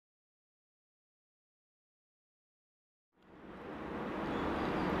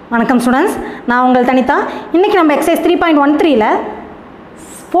வணக்கம் ஸ்டூடெண்ட்ஸ், நான் உங்கள் தனிதா. இன்றைக்கி நம்ம எக்ஸசைஸ் 3.13ல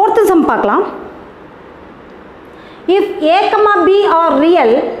 4th sum பார்க்கலாம். If a, b are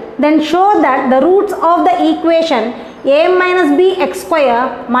real, then show that the roots of the equation a minus b x square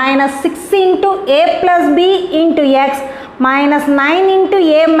minus 6 into a plus b into x minus 9 into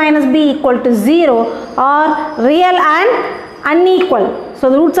a minus b equal to 0 are real and unequal. So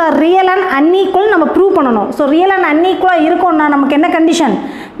the roots are real and unequal நம்ம prove பண்ணணும். So real and unequal இருக்கும்னா நமக்கு என்ன condition?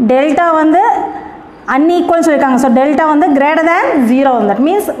 Delta வந்து unequal சொல்லிருக்காங்க. So delta வந்து greater than 0. That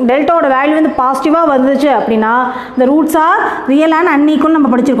means delta ஓட value வந்து பாசிட்டிவா வந்துச்சு அப்படின்னா the roots are real and unequal நம்ம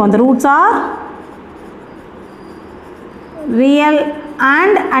படிச்சிருக்கோம். The roots are real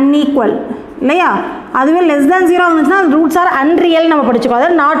and unequal இல்லையா? அதுவே less than 0 வந்துச்சுன்னா roots are unreal நம்ம படிச்சிருக்கோம்.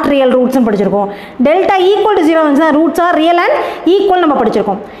 அதாவது not real roots படிச்சிருக்கோம். delta equal to 0 வந்துச்சுன்னா roots are real and equal நம்ம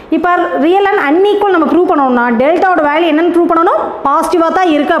படிச்சிருக்கோம். இப்போ real and unequal நம்ம ப்ரூவ் பண்ணணும்னா டெல்டாவோட வேல்யூ என்னன்னு ப்ரூவ் பண்ணணும்? பாசிட்டிவாக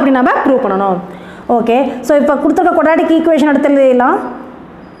தான் இருக்குது அப்படின்னு நம்ம ப்ரூவ் பண்ணணும். ஓகே, ஸோ இப்போ கொடுத்துருக்க quadratic equation எடுத்து எழுதிடலாம்.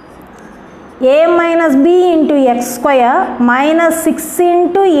 a minus b into x square minus 6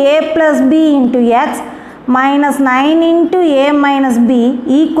 into a plus b into x minus 9 into a minus b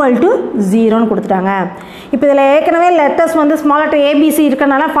equal to 0 கொடுத்துட்டாங்க. இப்போ இதில் ஏற்கனவே லெட்டர்ஸ் வந்து ஸ்மால் லெட்டர் ஏபிசி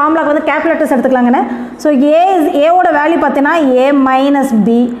இருக்கிறனால ஃபார்முலாக்கு வந்து கேபிட்டல் லெட்டர்ஸ் எடுத்துக்கலாங்கண்ணே. ஸோ ஏவோட வேல்யூ பார்த்தீங்கன்னா a minus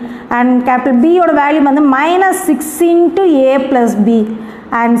b and capital பியோட வேல்யூ வந்து minus 6 into a plus b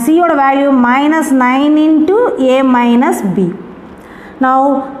and சியோட value minus 9 into a minus b. Now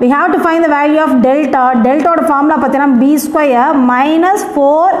we have to find the value of delta. டெல்டாவோட formula பார்த்தீங்கன்னா b square minus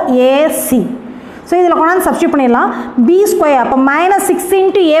 4ac. So இதில் கொண்டாந்து substitute பண்ணிடலாம். b square அப்போ minus 6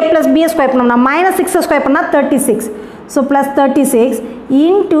 into a plus b square பண்ணோம்னா minus 6 square பண்ணால் 36. So plus 36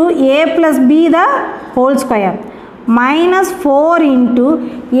 into a plus b the whole square minus 4 into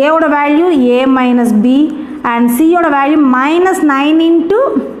ஏவோட value a minus b and சியோட value minus 9 into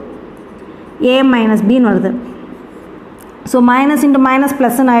a minus பின்னு வருது. So minus into minus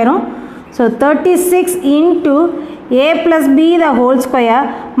ப்ளஸ்ன்னு ஆயிரும். So 36 into a plus b the whole square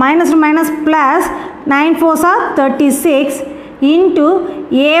minus to minus plus 9 4s are 36 into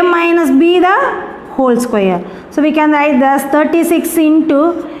a minus b the whole square. So we can write this 36 into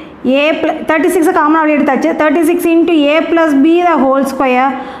a 36 common out எடுத்தாச்சு. 36 into a plus b the whole square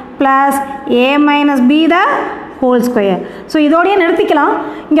plus a minus b the whole square. So இதோடயே நிறுத்திக்கலாம்.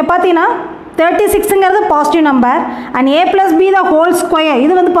 இங்கே பார்த்தீங்கன்னா 36ங்கிறது positive number and a plus b the whole square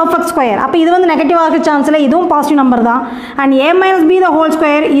இது வந்து perfect square. அப்போ இது வந்து negative ஆக chance இல்லை, இதுவும் பாசிட்டிவ் நம்பர் தான். And a minus b the whole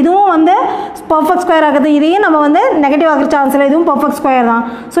square இதுவும் வந்து பர்ஃபெக்ட் ஸ்கொயர் ஆகுது, இதையும் நம்ம வந்து நெகட்டிவ் ஆக சான்ஸ் இல்லை, இதுவும் பர்ஃபெக்ட் ஸ்கொயர் தான்.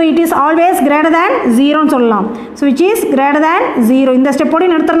 So it is always greater than 0ன்னு சொல்லலாம். So which is greater than 0. இந்த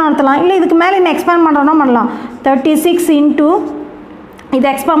ஸ்டெப்போடு நிறுத்தலாம். இல்லை இதுக்கு மேலே இன்னும் எக்ஸ்பேண்ட் பண்ணுறோன்னா பண்ணலாம். 36 இன்ட்டு இதை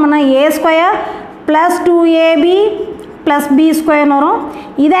எக்ஸ்பேண்ட் பண்ணால் a square plus 2ab plus b square வரும்.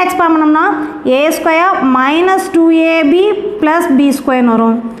 இதை எக்ஸ்பேண்ட் பண்ணோம்னா a square minus 2ab plus b square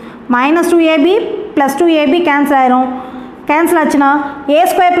வரும். Minus 2ab plus 2ab cancel ஆயிரும். கேன்சல் ஆச்சுன்னா a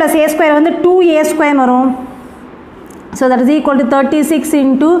square plus a square வந்து 2a ஸ்கொயர் வரும். So that is equal to 36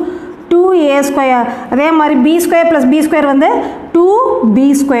 into 2a square. அதே மாதிரி b square plus b square வந்து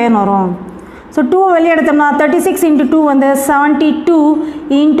 2b square வரும். So 2 வெளியே எடுத்தோம்னா 36 இன்ட்டு 2 வந்து 72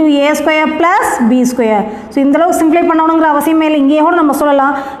 into a square plus b square. So இந்தளவுக்கு சிம்ப்ளை பண்ணணுங்கிற அவசியமே இல்லை, இங்கேயே கூட நம்ம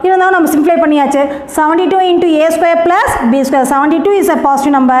சொல்லலாம். இருந்தாலும் நம்ம சிம்ப்ளை பண்ணியாச்சு. 72 into a square plus b square. 72 is a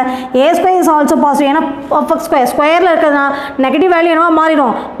positive number, a square is also positive. ஏன்னா பர்ஃபெக்ட் ஸ்கொயர் ஸ்கொயரில் இருக்கிறதுனா நெகட்டிவ் வேல்யூ என்னவா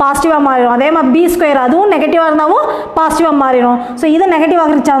மாறிடும்? பாசிட்டிவாக மாறிடும். அதே மாதிரி b ஸ்கொயர் அதுவும் நெகட்டிவாக இருந்தாலும் பாசிட்டிவாக மாறிடும். ஸோ இது நெகட்டிவ்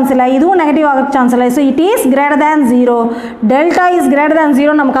ஆகிற சான்ஸ் இல்லை, இதுவும் நெகட்டிவ் ஆகிற சான்ஸ் இல்லை. So it is greater than 0. Delta is greater than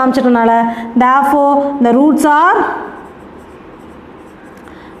 0 நம்ம காமிச்சிட்டனால therefore the roots are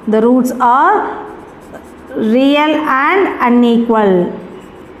real and unequal,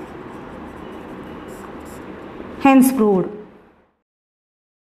 hence proved.